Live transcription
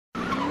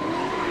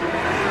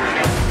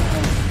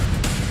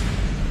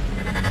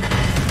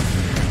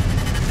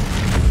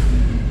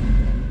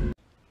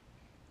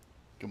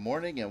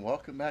morning and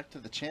welcome back to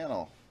the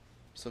channel.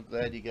 So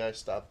glad you guys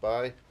stopped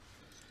by.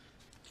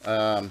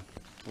 We're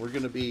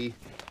going to be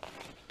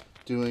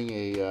doing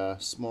a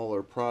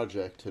smaller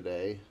project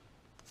today,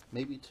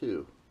 maybe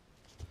two.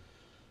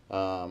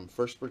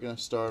 First we're going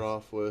to start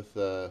off with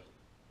the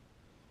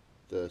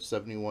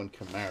 71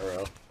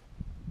 Camaro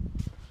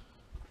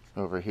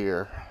over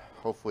here.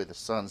 Hopefully the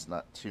sun's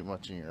not too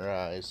much in your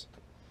eyes.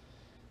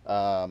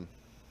 Got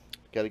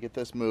to get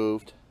this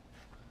moved,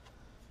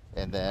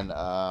 and then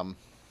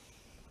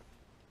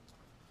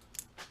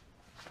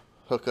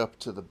hook up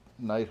to the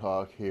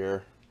Nighthawk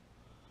here,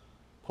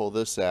 pull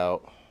this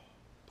out,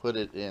 put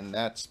it in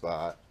that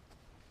spot,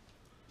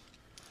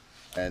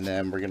 and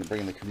then we're going to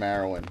bring the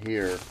Camaro in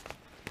here.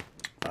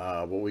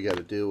 What we got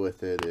to do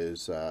with it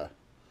is I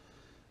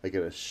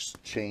got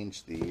to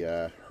change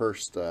the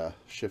Hurst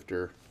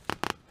shifter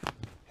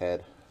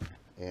head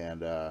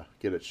and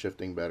get it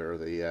shifting better.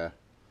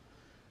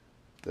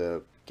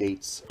 The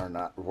gates are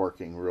not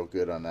working real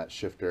good on that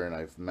shifter, and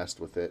I've messed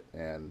with it,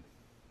 and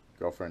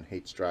girlfriend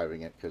hates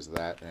driving it because of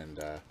that, and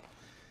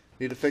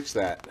need to fix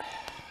that.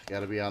 Got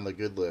to be on the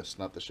good list,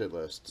 not the shit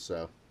list.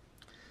 So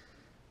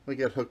we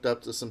get hooked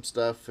up to some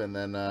stuff, and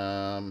then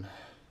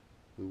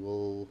we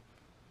will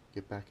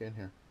get back in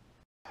here.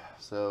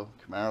 So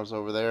Camaro's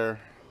over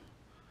there,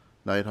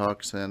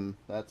 Nighthawk's in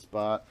that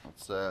spot.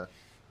 Let's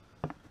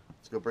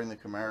go bring the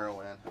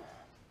Camaro in.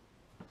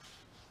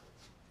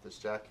 This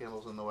jack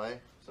handle's in the way.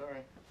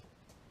 Sorry.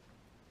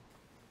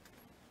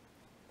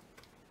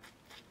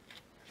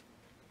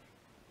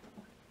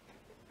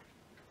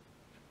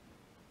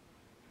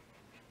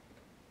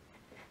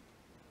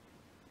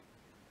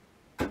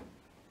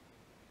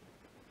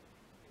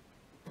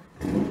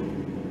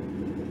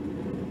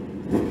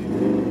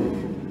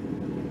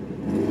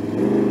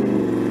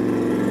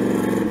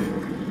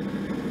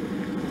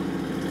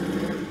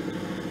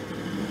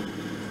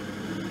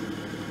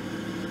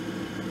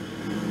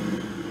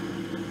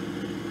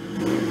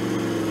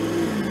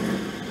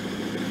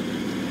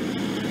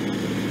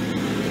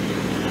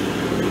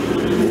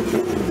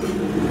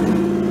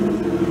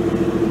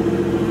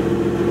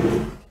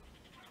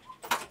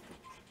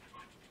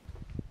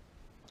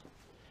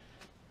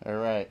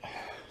 Alright,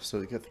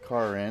 so to get the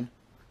car in,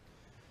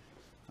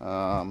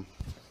 the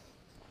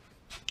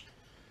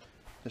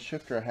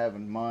shifter I have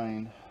in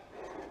mind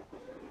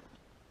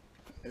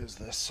is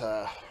this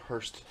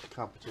Hurst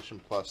Competition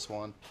Plus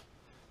one.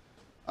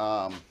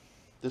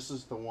 This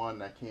is the one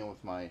that came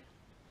with my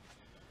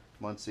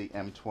Muncie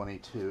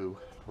M22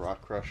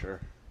 rock crusher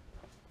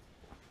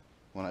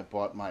when I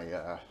bought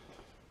my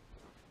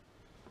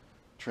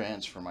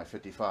trans for my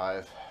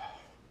 55.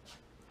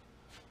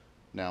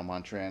 Now I'm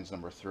on trans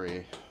number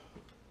 3.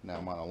 Now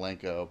I'm on a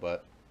Lenko,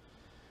 but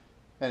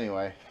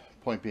anyway,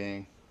 point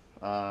being,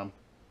 had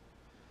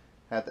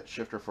that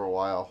shifter for a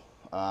while.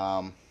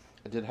 I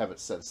did have it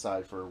set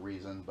aside for a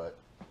reason, but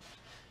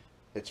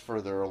it's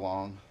further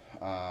along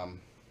for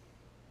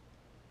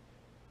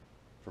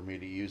me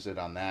to use it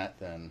on that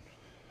than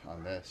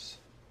on this.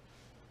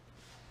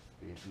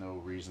 There's no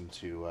reason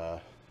to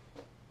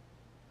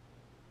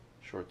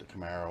short the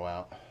Camaro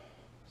out,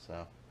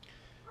 so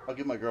I'll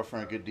give my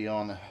girlfriend a good deal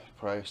on the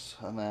price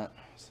on that,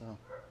 so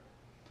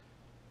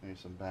maybe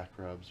some back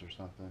rubs or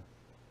something.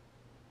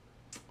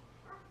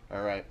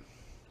 Alright,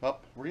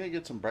 well, we're going to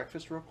get some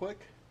breakfast real quick.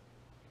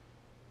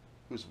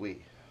 Who's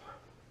we?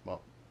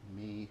 Well,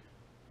 me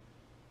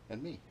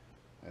and me.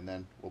 And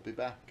then we'll be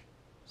back.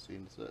 See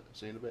you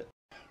in a bit.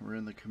 We're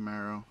in the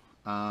Camaro.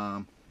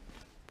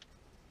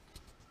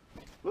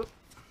 Whoop.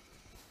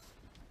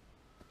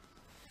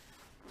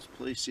 Let's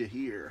place you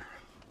here.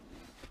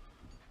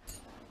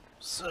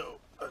 So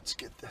let's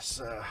get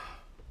this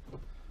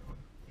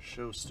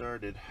show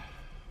started.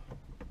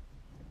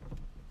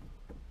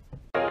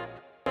 Did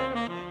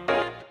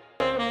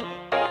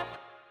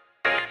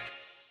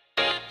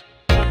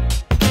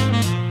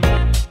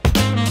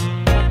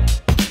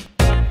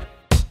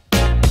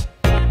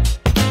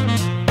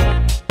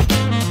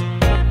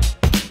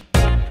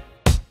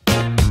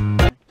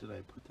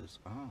I put this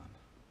on?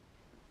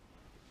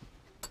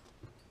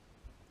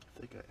 I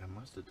think I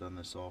must have done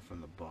this all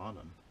from the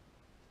bottom.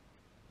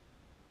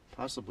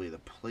 Possibly the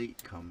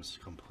plate comes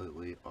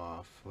completely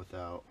off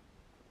without.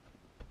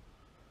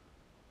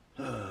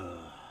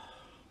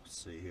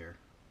 Let's see here.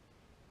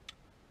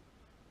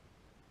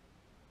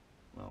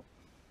 Well,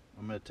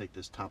 I'm going to take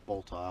this top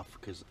bolt off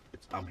because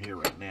I'm here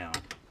right now.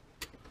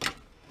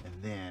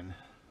 And then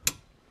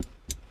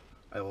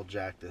I will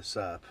jack this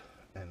up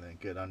and then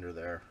get under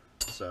there.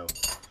 So,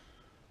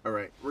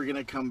 alright, we're going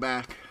to come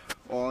back.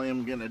 All I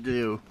am going to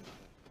do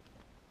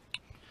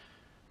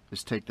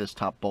is take this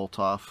top bolt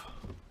off.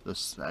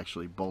 This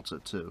actually bolts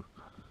it to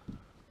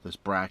this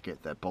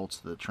bracket that bolts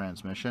the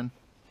transmission.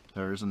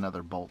 There is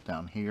another bolt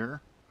down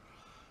here,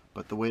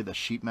 but the way the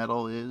sheet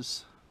metal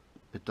is,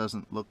 it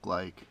doesn't look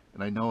like,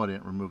 and I know I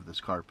didn't remove this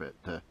carpet,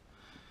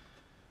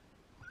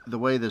 the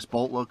way this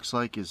bolt looks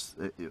like is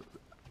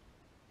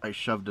I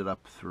shoved it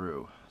up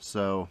through,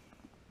 so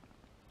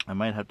I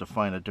might have to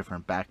find a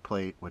different back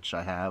plate, which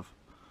I have.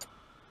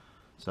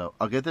 So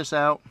I'll get this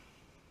out,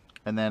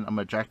 and then I'm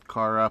going to jack the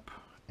car up,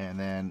 and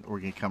then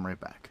we're going to come right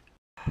back.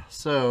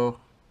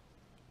 So,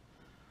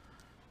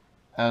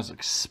 as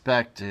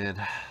expected,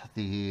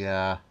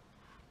 the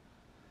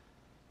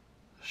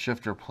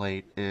shifter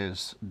plate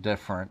is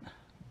different,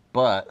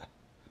 but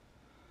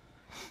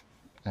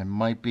I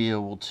might be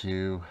able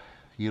to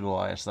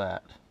utilize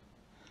that.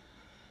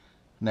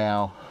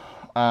 Now,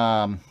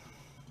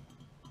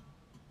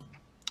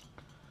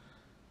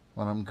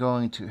 what I'm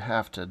going to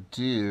have to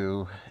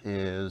do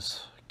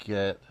is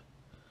get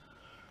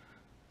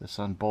this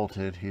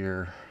unbolted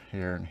here,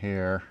 here, and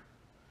here,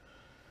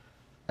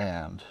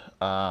 and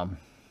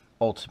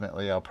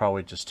ultimately I'll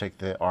probably just take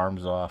the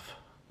arms off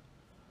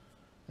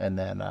and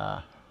then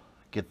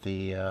get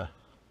the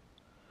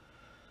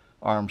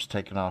arms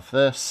taken off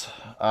this.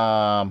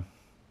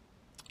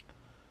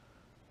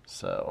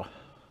 So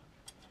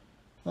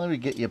let me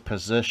get you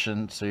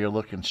positioned so you're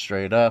looking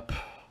straight up.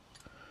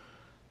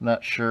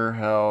 Not sure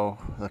how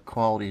the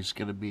quality is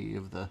going to be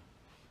of the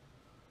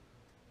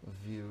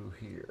view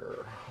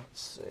here. Let's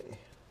see.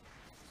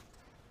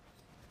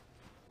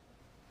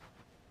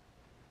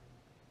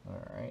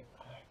 Alright.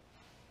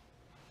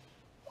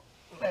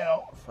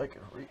 Now, if I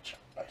can reach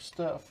my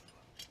stuff.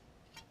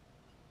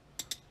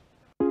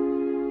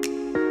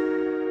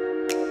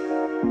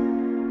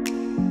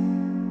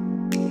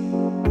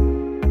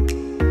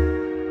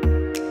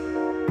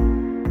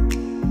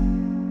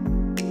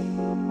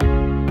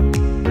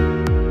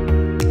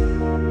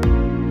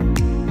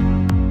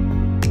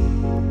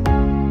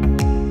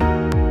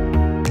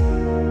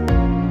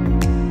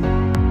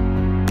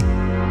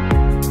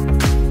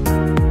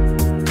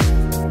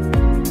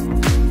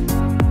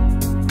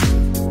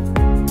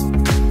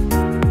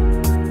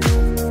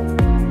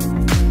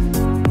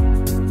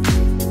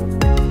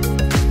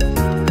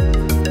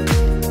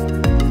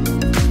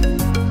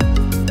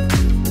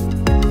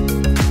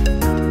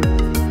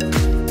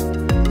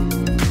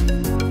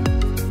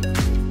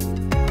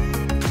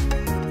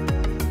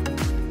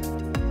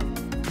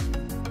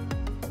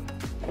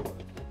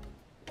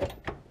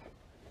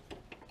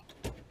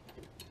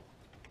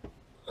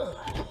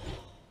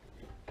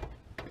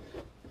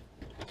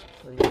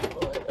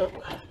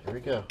 Here we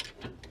go.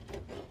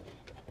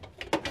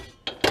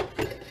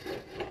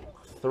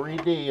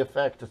 3D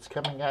effect, it's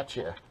coming at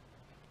you.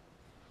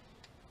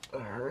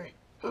 Alright.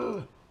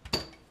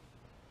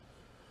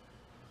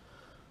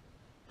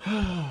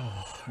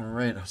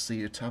 Alright, I'll see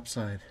you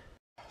topside.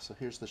 So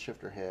here's the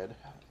shifter head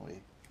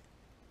we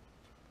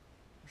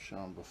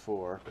shown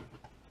before.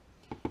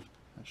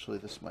 Actually,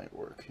 this might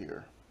work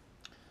here.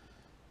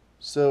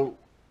 So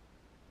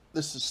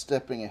this is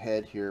stepping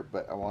ahead here,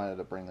 but I wanted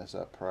to bring this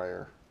up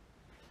prior.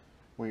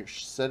 When you're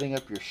setting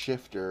up your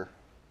shifter,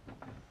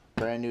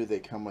 brand new, they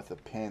come with a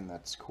pin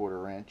that's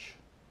 1/4 inch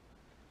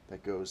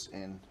that goes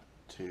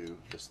into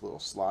this little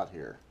slot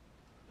here.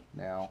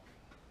 Now,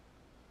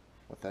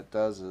 what that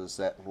does is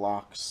that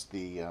locks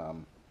the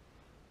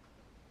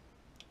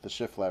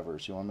shift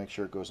levers. You want to make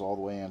sure it goes all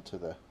the way into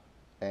the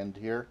end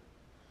here,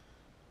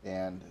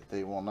 and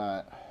they will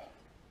not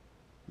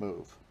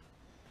move.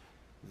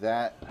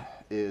 That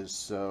is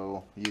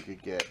so you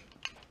could get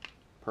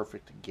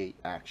perfect gate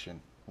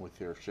action with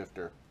your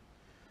shifter.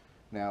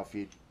 Now, if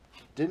you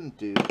didn't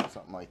do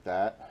something like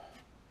that,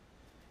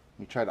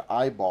 you try to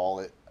eyeball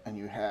it and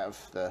you have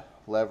the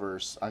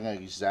levers, I'm going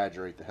to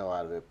exaggerate the hell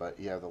out of it, but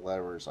you have the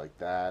levers like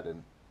that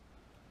and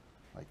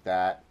like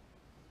that,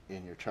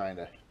 and you're trying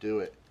to do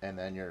it, and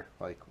then you're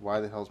like, why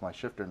the hell is my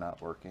shifter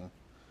not working?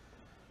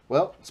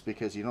 Well, it's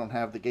because you don't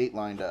have the gate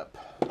lined up.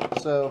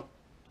 So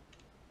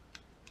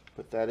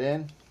put that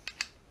in,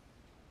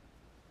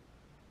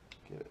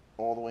 get it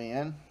all the way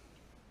in,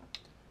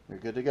 you're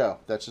good to go.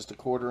 That's just a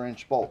 1/4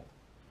 inch bolt.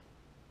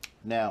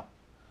 Now,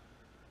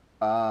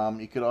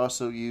 you could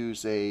also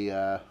use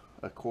a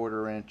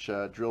 1/4 inch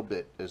drill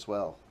bit as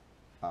well.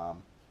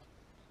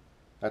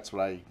 That's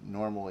what I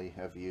normally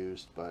have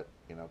used, but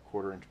you know,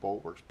 1/4 inch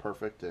bolt works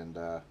perfect, and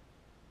I've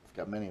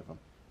got many of them.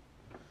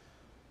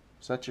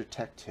 So that's your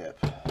tech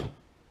tip.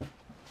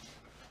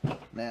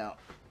 Now,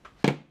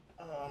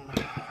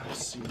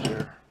 let's see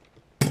here.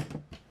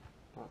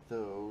 Bought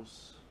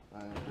those. I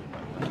did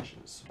my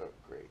wrenches. Oh,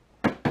 great.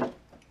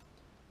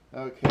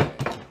 Okay.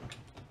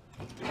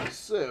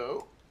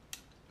 So,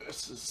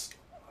 this is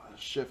a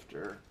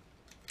shifter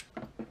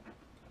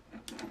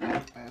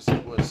as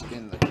it was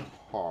in the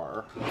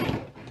car.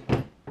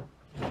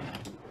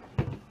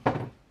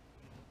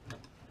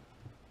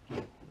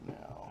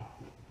 Now,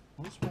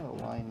 I just want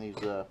to line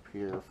these up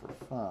here for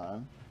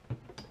fun.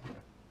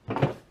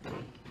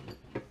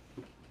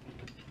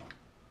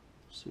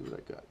 See what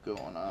I got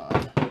going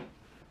on.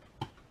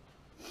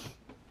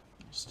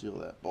 Steal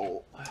that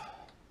bolt.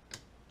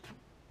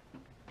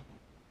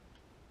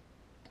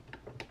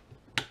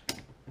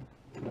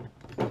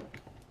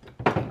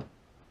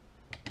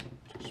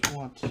 Just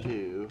want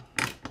to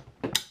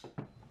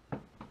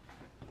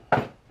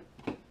a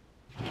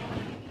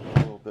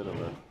little bit of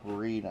a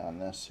read on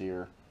this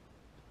here.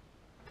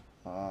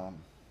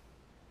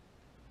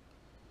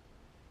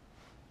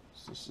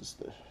 So this is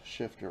the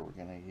shifter we're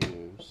going to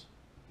use.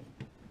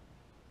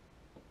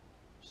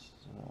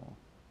 So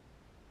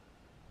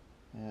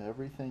yeah,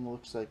 everything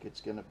looks like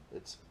it's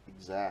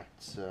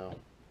exact, so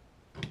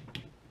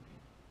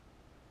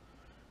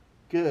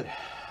good.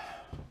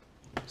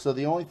 So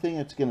the only thing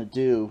it's going to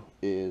do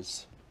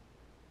is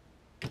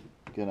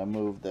going to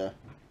move the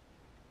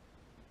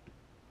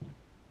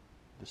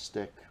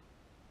stick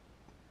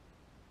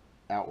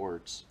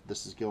outwards.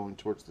 This is going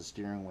towards the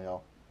steering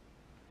wheel.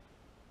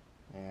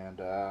 And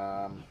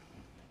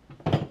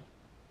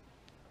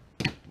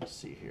let's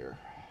see here.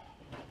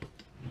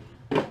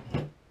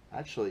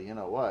 Actually, you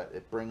know what?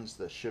 It brings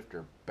the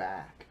shifter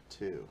back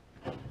too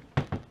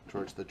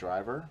towards the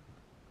driver.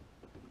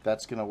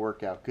 That's going to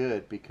work out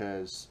good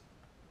because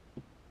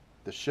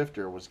the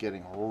shifter was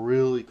getting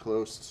really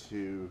close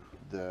to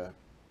the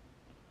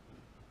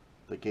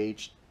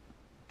gauge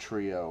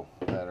trio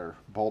that are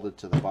bolted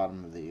to the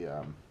bottom of the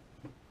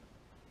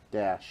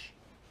dash.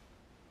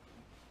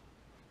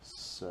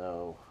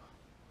 So,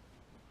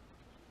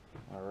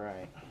 all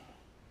right.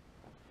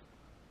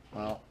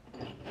 Well,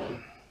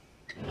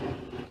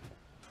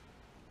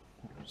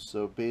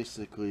 so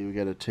basically we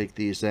got to take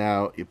these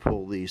out. You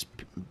pull these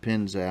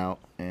pins out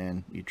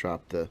and you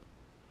drop the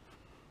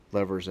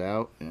levers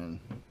out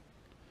and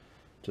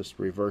just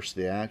reverse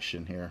the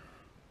action here.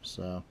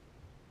 So,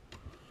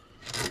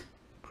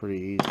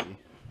 pretty easy.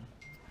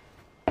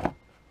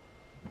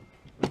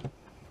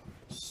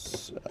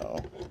 So,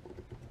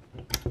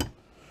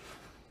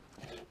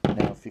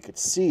 now if you could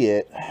see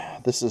it,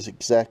 this is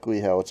exactly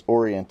how it's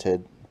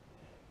oriented.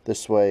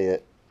 This way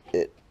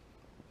it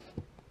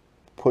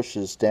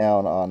pushes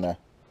down on the,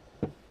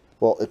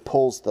 well, it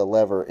pulls the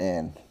lever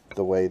in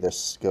the way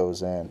this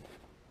goes in.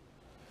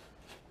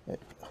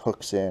 It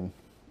hooks in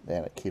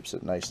and it keeps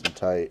it nice and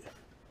tight.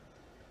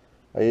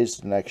 I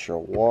used an extra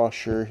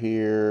washer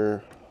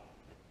here.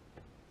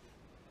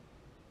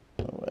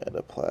 Oh, I had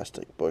a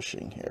plastic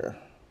bushing here.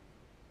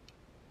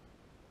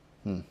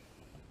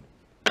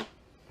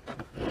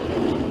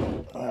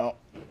 Well,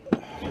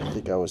 I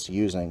think I was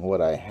using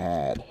what I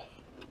had.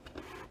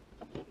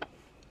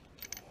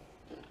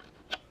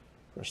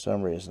 For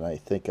some reason, I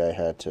think I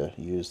had to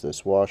use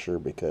this washer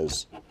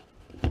because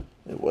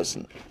it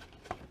wasn't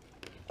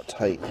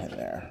tight in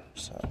there,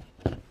 so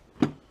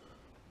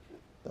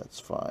that's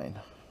fine.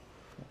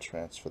 I'll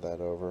transfer that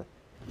over.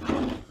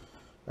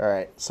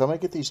 Alright, so I'm going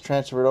to get these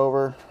transferred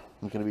over.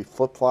 I'm going to be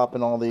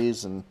flip-flopping all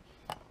these, and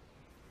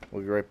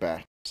we'll be right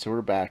back. So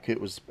we're back.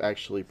 It was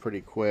actually pretty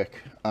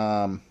quick.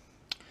 Yeah,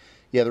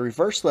 the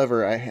reverse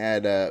lever I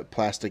had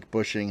plastic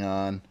bushing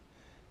on,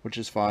 which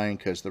is fine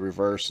because the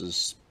reverse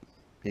is,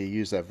 you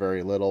use that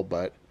very little,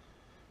 but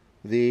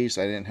these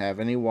I didn't have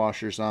any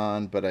washers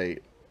on, but I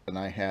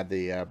had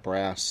the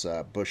brass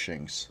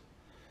bushings,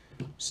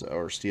 so,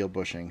 or steel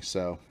bushings,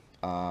 so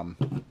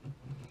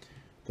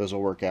those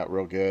will work out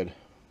real good,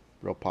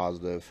 real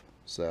positive.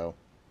 So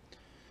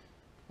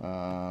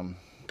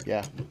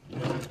yeah,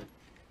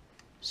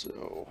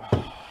 so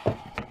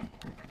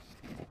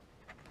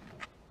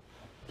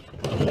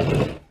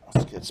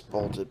let's get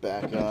bolted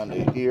back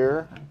onto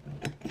here.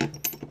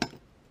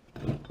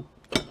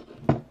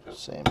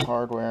 Same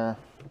hardware.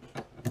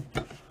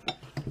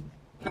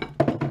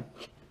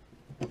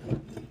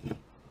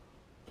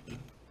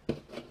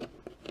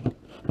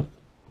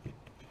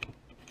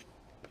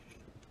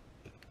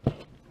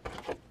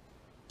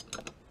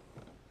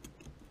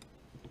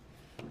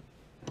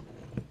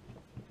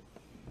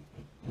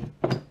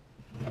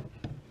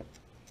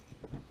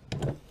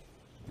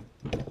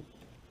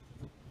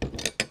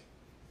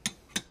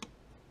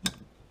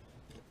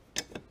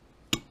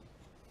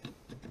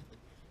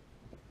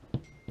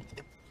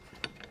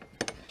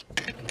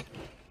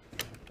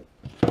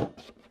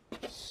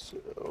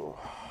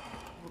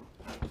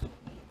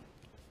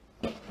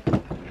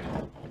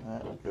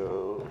 That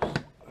goes,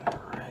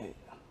 alright.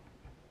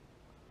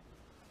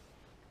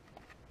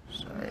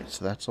 Alright,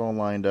 so that's all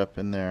lined up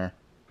in there.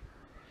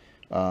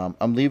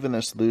 I'm leaving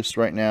this loose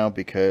right now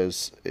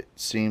because it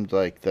seemed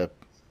like this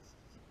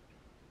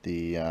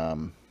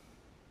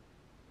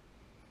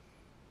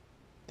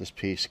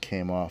piece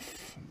came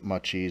off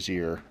much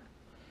easier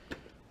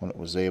when it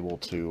was able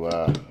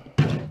to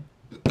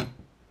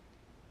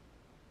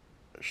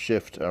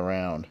shift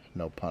around,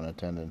 no pun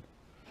intended.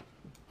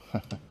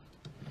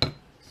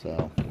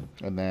 So,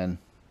 and then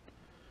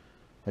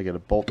I got to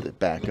bolt it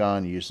back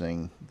on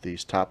using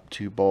these top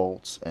two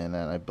bolts, and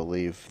then I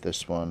believe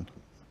this one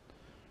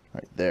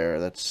right there,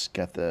 that's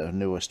got the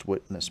newest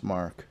witness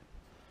mark.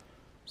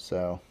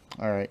 So,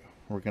 alright,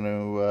 we're going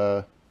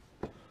to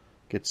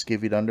get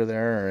skivvied under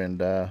there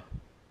and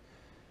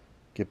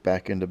get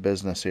back into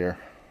business here.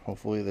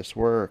 Hopefully this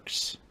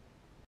works.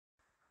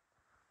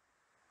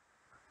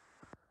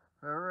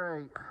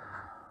 Alright,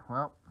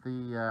 well,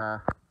 the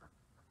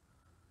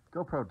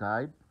GoPro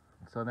died,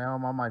 so now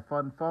I'm on my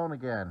fun phone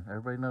again.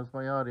 Everybody knows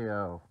my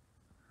audio.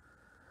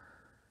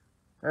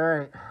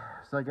 Alright,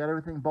 so I got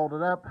everything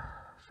bolted up,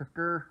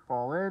 shifter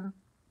all in,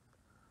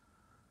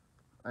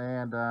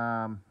 and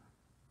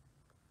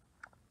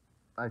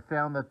I I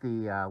found that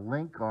the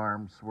link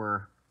arms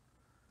were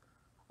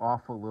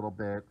off a little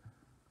bit,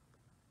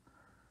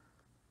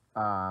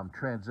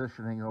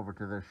 transitioning over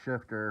to the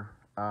shifter,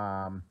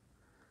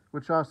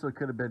 which also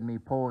could have been me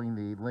pulling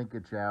the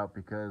linkage out,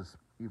 because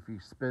if you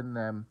spin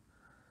them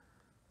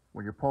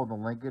when you're pulling the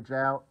linkage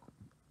out,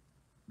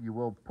 you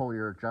will pull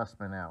your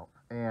adjustment out.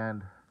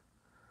 And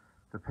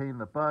the pain in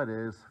the butt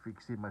is, if you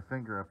can see my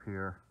finger up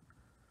here,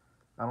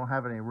 I don't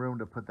have any room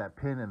to put that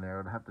pin in there.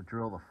 I'd have to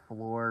drill the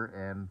floor,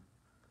 and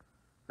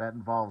that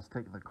involves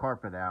taking the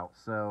carpet out.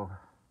 So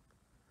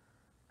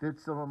did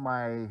some of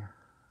my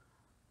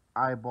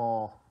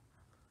eyeball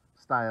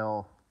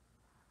style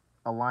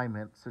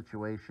alignment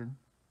situation.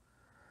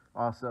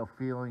 Also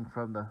feeling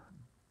from the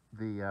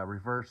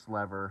reverse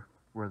lever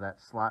where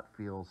that slot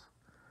feels,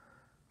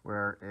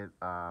 where it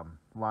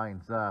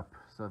lines up.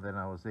 So then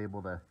I was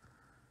able to,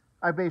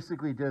 I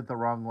basically did it the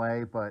wrong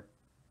way, but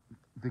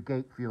the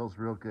gate feels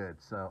real good.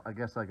 So I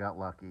guess I got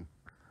lucky.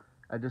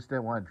 I just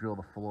didn't want to drill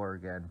the floor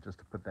again just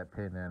to put that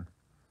pin in.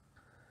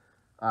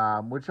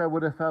 Which I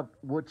would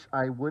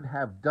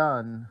have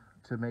done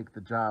to make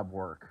the job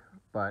work,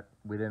 but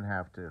we didn't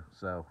have to,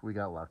 so we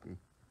got lucky.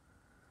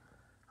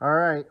 All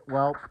right,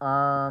 well,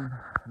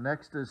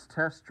 next is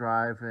test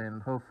drive,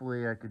 and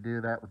hopefully I could do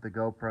that with the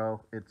GoPro.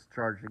 It's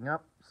charging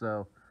up,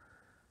 so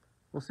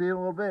we'll see you in a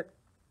little bit.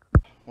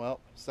 Well,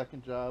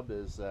 second job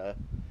is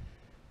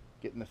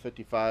getting the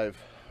 55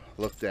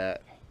 looked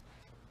at.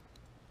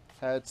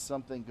 Had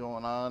something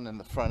going on in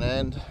the front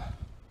end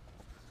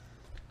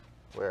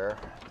where,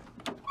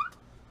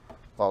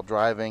 while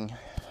driving,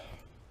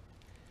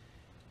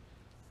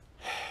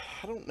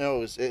 I don't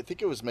know, I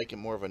think it was making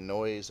more of a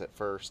noise at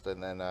first,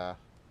 and then my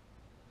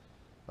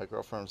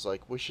girlfriend was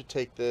like, we should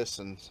take this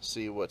and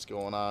see what's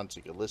going on so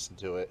you could listen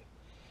to it.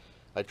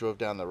 I drove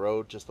down the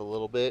road just a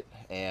little bit,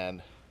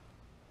 and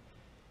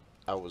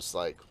I was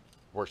like,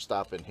 we're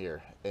stopping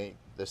here.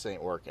 This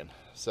ain't working.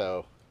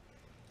 So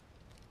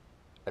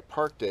I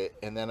parked it,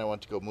 and then I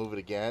went to go move it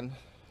again,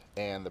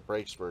 and the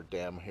brakes were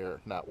damn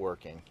here not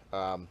working.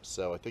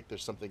 So I think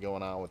there's something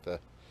going on with the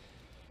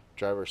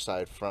driver's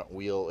side front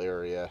wheel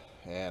area,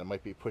 and it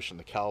might be pushing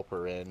the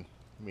caliper in,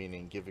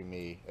 meaning giving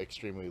me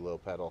extremely low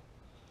pedal.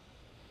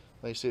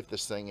 Let me see if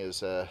this thing is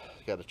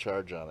got a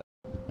charge on it.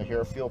 I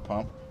hear a fuel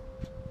pump.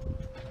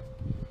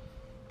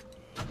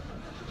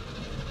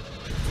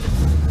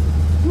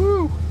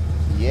 Woo!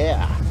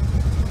 Yeah!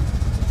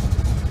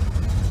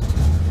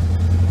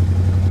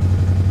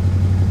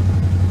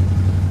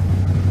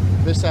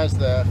 This has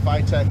the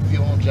Phytech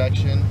fuel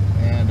injection,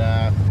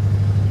 and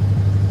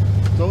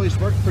it's always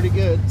worked pretty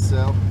good,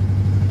 so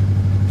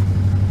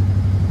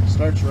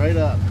starts right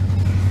up.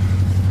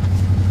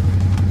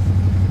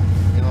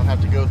 You don't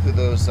have to go through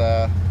those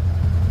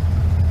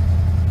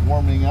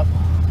warming up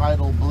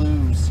idle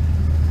blues.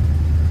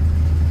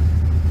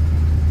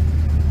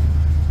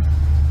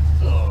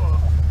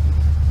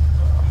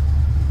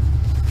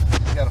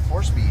 Got a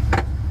 4-speed.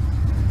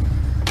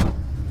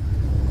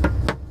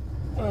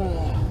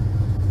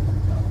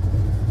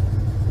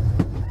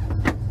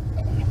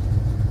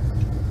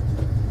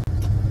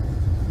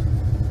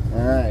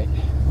 Alright.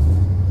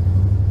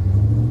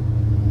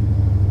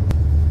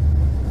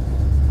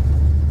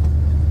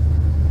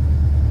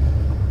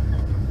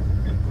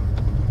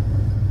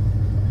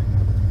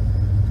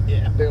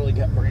 Yeah, barely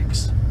got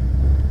brakes.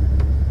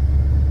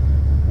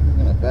 I'm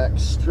gonna back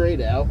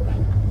straight out.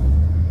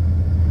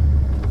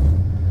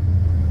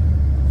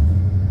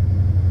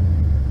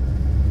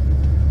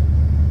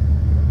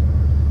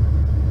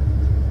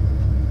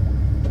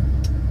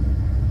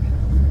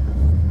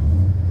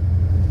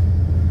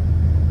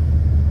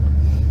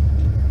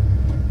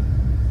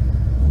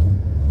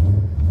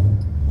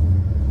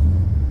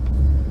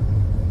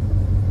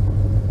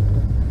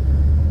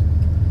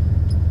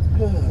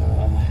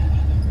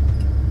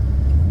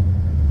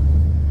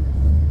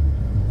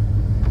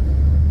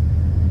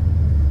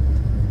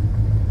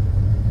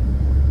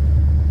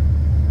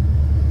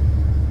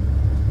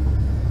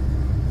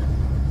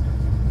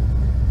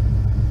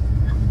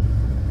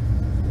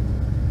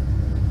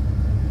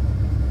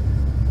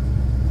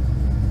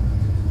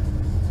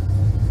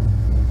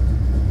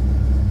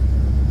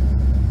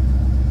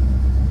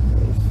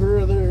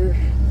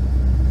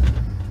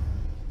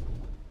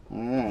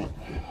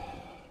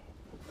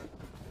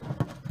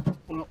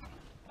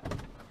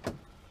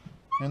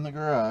 In the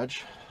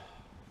garage.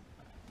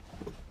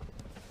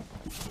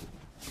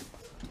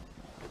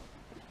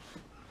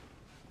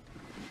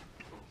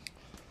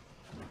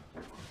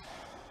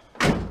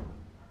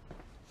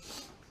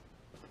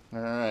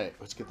 Alright,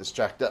 let's get this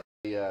jacked up.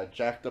 We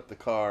jacked up the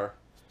car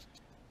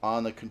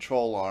on the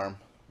control arm.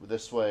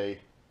 This way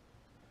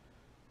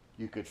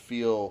you could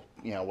feel,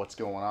 you know, what's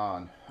going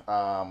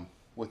on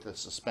with the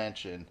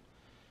suspension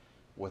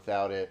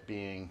without it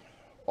being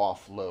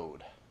off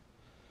load.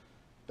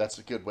 That's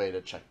a good way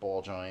to check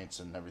ball joints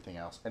and everything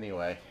else.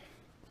 Anyway,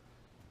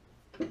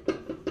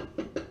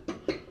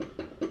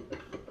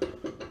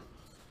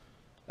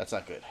 that's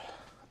not good.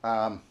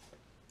 Gonna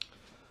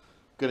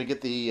get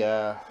the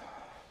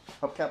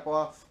hubcap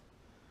off,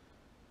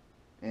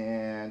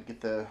 and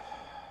get the. I'm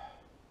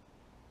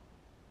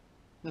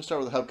gonna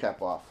start with the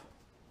hubcap off.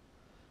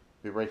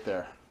 Be right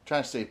there. I'm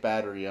trying to save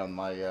battery on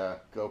my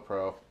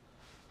GoPro.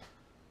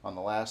 On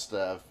the last,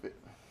 this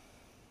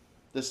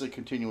is a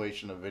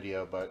continuation of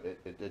video, but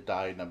it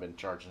died and I've been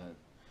charging it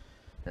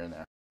here and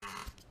there.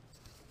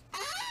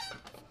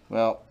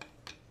 Well,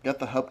 got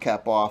the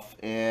hubcap off,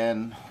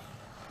 and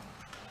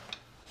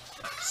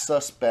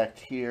suspect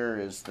here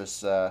is this,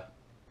 trying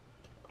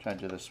to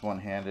do this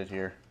one-handed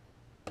here.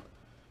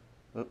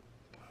 Oop.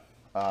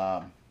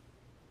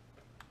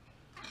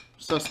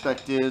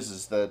 Suspect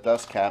is the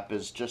dust cap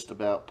is just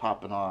about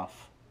popping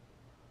off.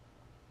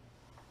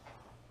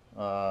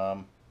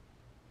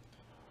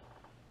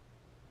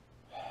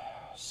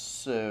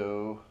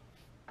 So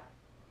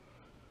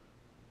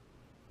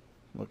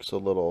looks a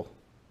little,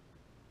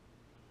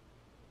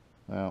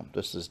 well,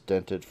 this is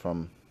dented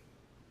from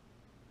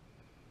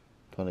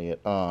putting it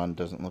on.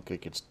 Doesn't look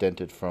like it's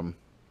dented from.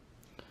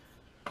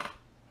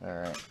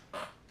 Alright,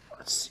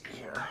 let's see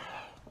here.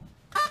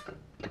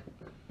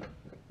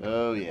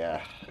 Oh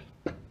yeah.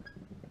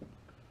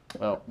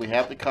 Well, we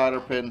have the cotter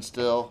pin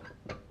still.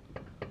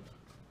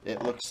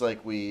 It looks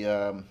like we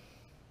have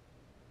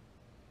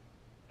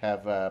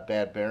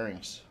bad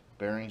bearings.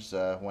 Bearings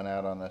went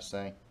out on this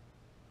thing.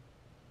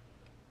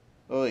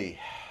 Oy,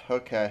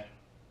 okay.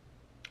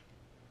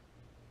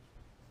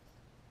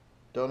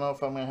 Don't know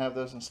if I'm going to have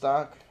those in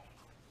stock.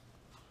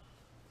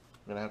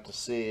 I'm going to have to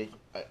see.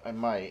 I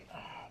might,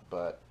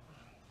 but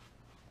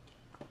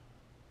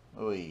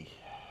oy.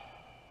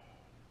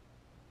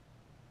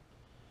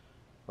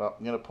 Well,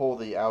 I'm going to pull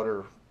the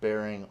outer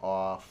bearing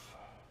off,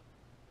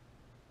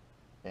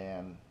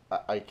 and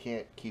I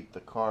can't keep the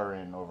car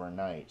in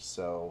overnight,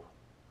 so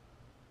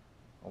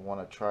I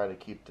want to try to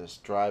keep this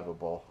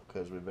drivable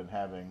because we've been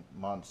having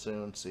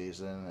monsoon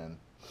season and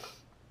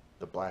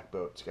the black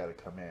boat's got to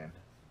come in.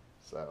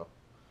 So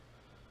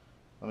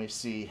let me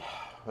see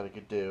what I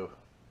could do.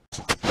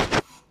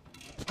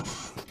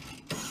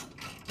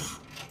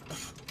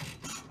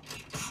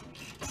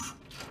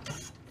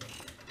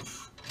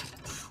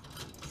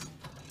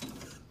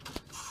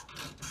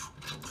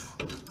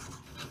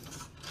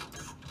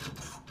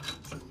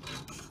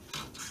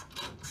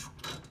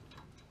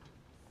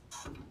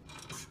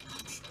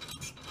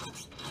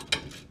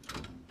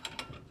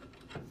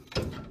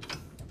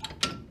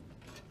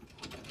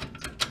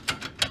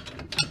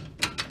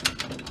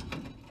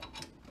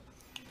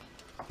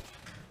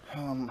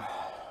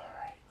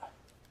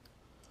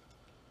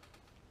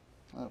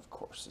 Of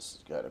course, this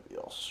has got to be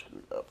all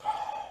screwed up.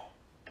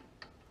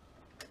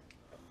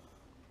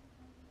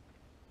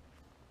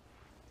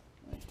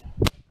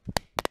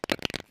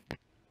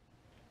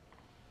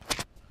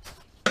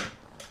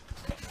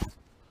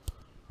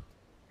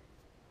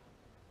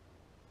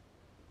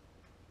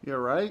 You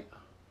alright?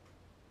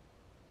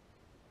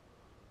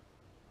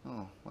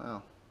 Oh,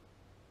 wow.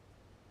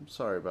 I'm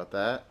sorry about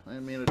that. I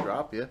didn't mean to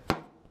drop you.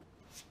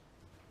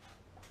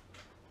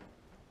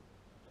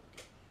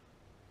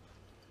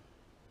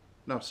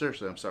 No,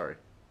 seriously, I'm sorry.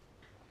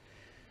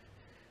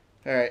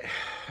 Alright,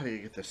 how do you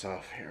get this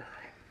off here?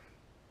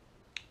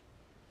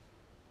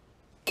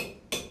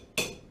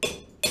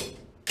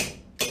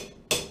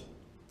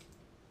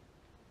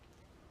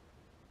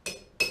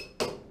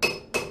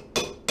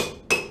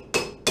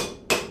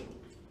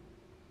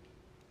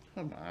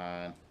 Come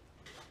on.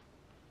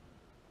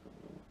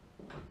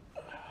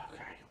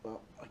 Okay,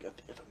 well, I got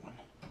the other one.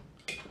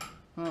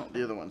 Well,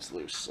 the other one's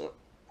loose, so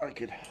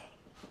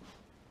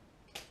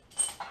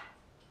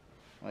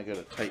I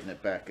gotta tighten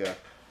it back up.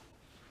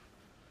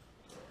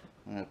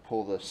 I'm gonna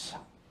pull this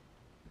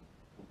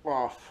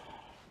off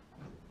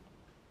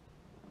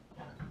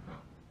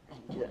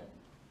and get.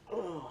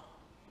 Oh.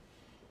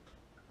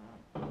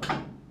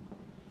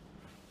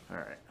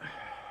 Alright.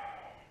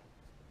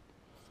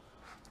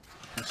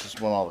 This is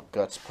when all the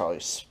guts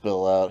probably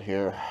spill out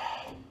here.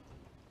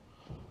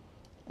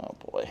 Oh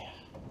boy.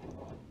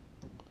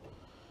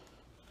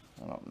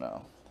 I don't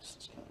know. This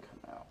is gonna come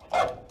out.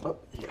 Oh,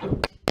 here.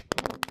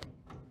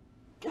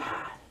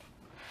 God.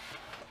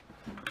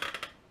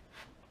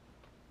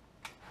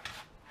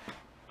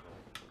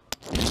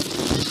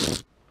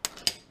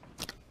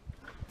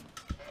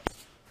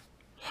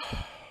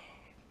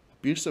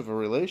 Abuse of a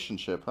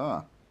relationship,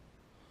 huh?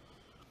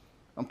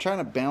 I'm trying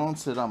to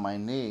balance it on my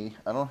knee.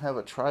 I don't have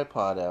a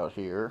tripod out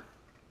here.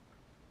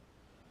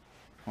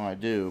 Well, I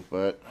do,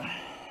 but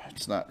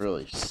it's not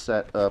really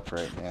set up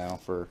right now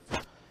for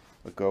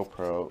a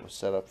GoPro. It was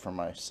set up for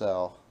my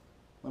cell.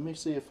 Let me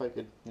see if I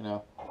could, you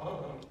know.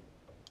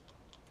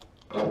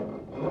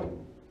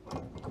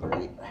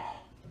 Great.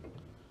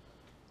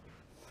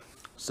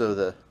 So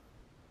the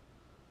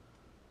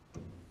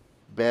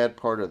bad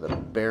part of the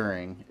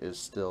bearing is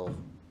still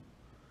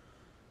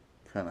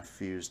kind of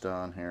fused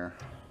on here.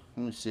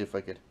 Let me see if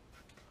I could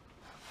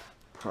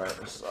pry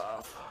this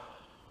off.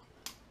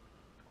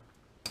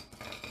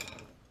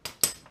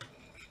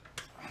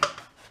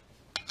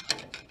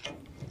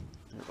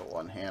 Here's a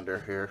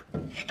one-hander here.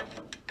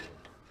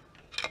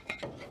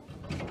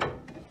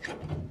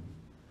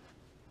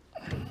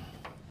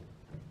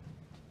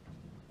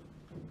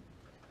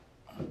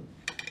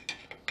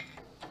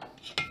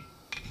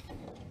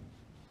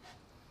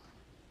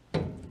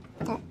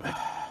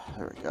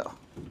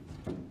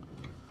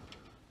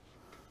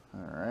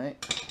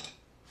 Alright.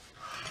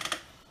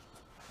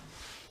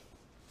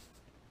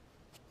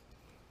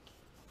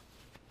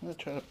 I'm going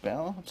to try to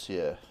balance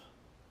you.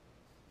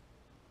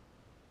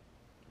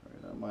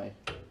 Right on my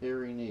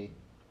hairy knee.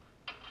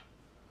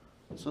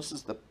 So this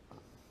is the...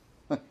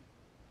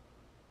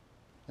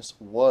 this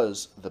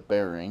was the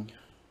bearing.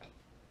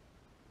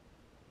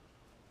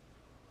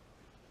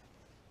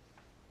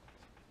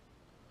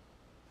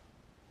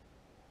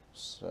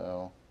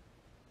 So...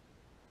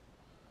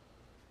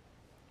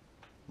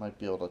 might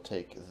be able to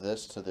take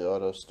this to the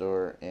auto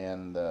store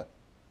and the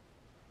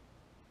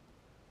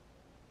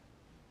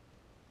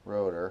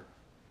rotor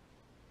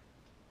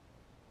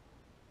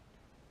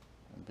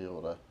and be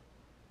able to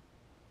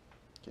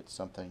get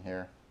something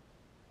here.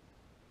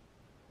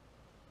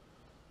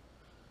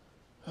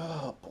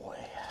 Oh boy,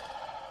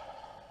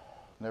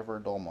 never a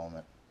dull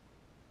moment.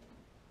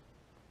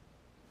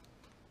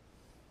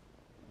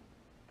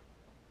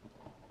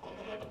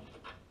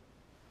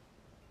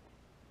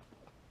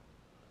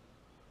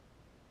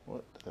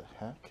 What the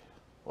heck?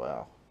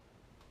 Wow.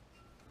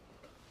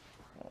 I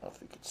don't know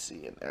if you could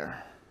see in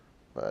there,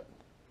 but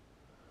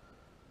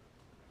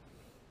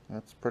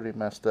that's pretty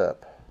messed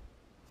up.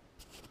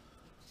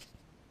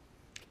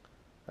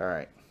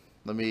 Alright,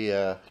 let me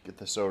get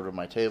this over to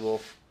my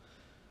table,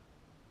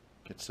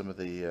 get some of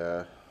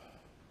the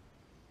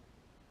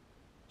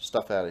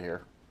stuff out of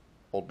here,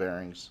 old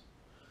bearings,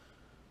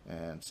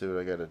 and see what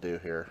I got to do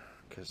here,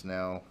 because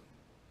now I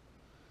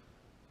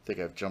think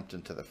I've jumped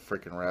into the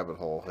freaking rabbit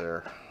hole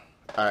here.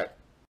 Alright,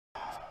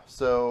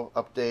 so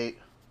update,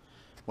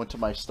 went to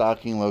my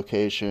stocking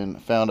location,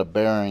 found a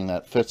bearing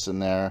that fits in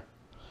there.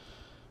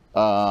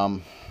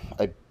 The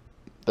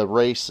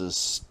race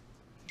is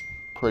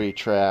pretty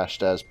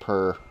trashed as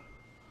per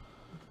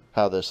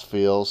how this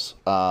feels.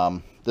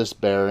 This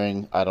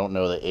bearing, I don't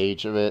know the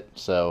age of it,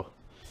 so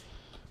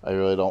I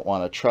really don't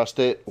want to trust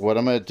it. What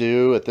I'm going to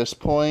do at this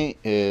point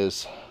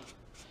is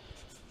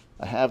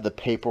I have the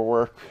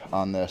paperwork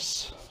on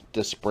this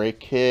disc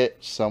brake kit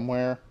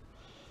somewhere.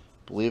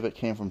 I believe it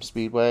came from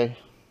Speedway.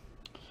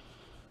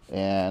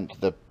 And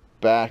the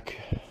back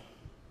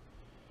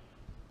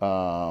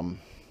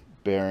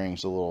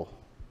bearings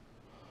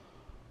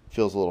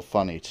feels a little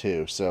funny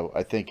too. So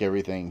I think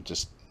everything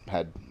just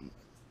had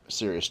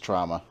serious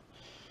trauma.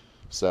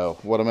 So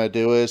what I'm going to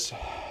do is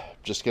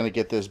just going to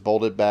get this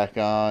bolted back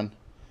on,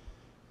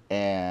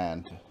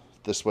 and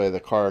this way the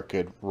car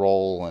could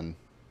roll and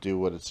do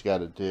what it's got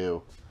to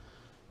do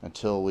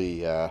until we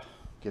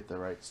get the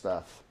right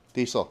stuff.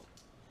 Diesel,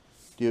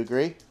 do you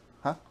agree?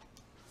 Huh?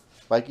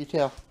 Like your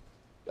tail.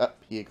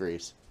 He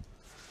agrees.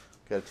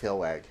 Got a tail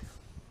wag.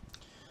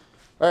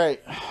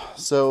 Alright,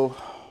 so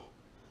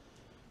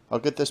I'll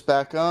get this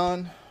back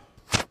on,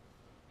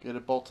 get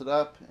it bolted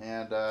up,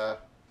 and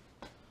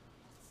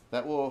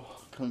that will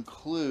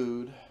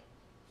conclude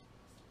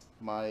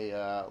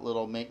my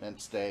little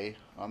maintenance day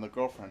on the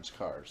girlfriend's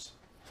cars.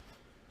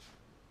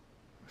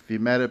 If you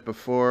met it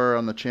before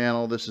on the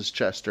channel, this is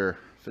Chester,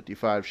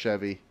 55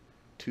 Chevy,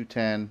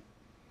 210.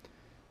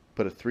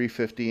 Put a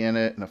 350 in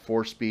it and a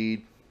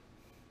 4-speed.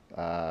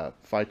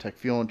 Phytech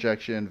fuel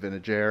injection,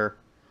 vintage air.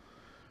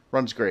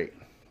 Runs great.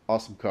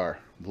 Awesome car.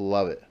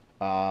 Love it.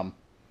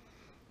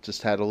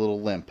 Just had a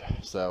little limp,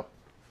 so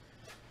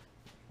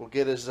we'll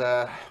get his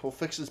we'll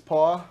fix his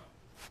paw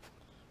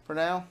for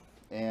now,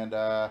 and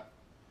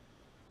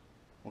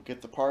we'll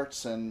get the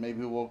parts, and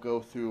maybe we'll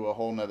go through a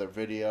whole nother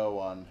video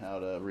on how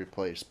to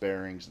replace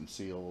bearings and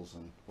seals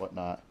and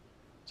whatnot.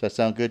 Does that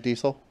sound good,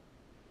 Diesel?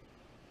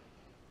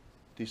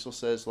 Diesel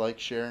says like,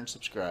 share, and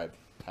subscribe.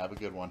 Have a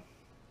good one.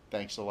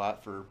 Thanks a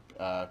lot for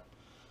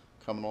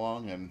coming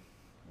along and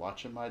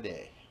watching my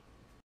day.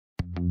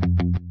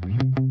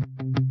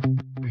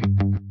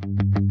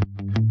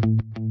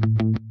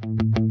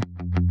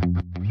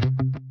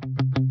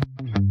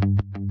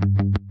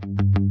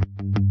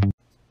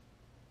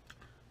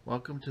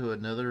 Welcome to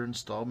another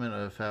installment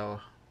of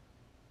how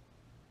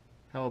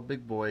a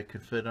big boy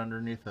could fit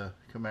underneath a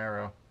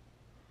Camaro.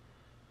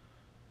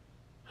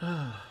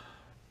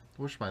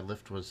 Wish my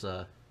lift was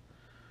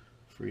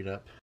freed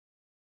up.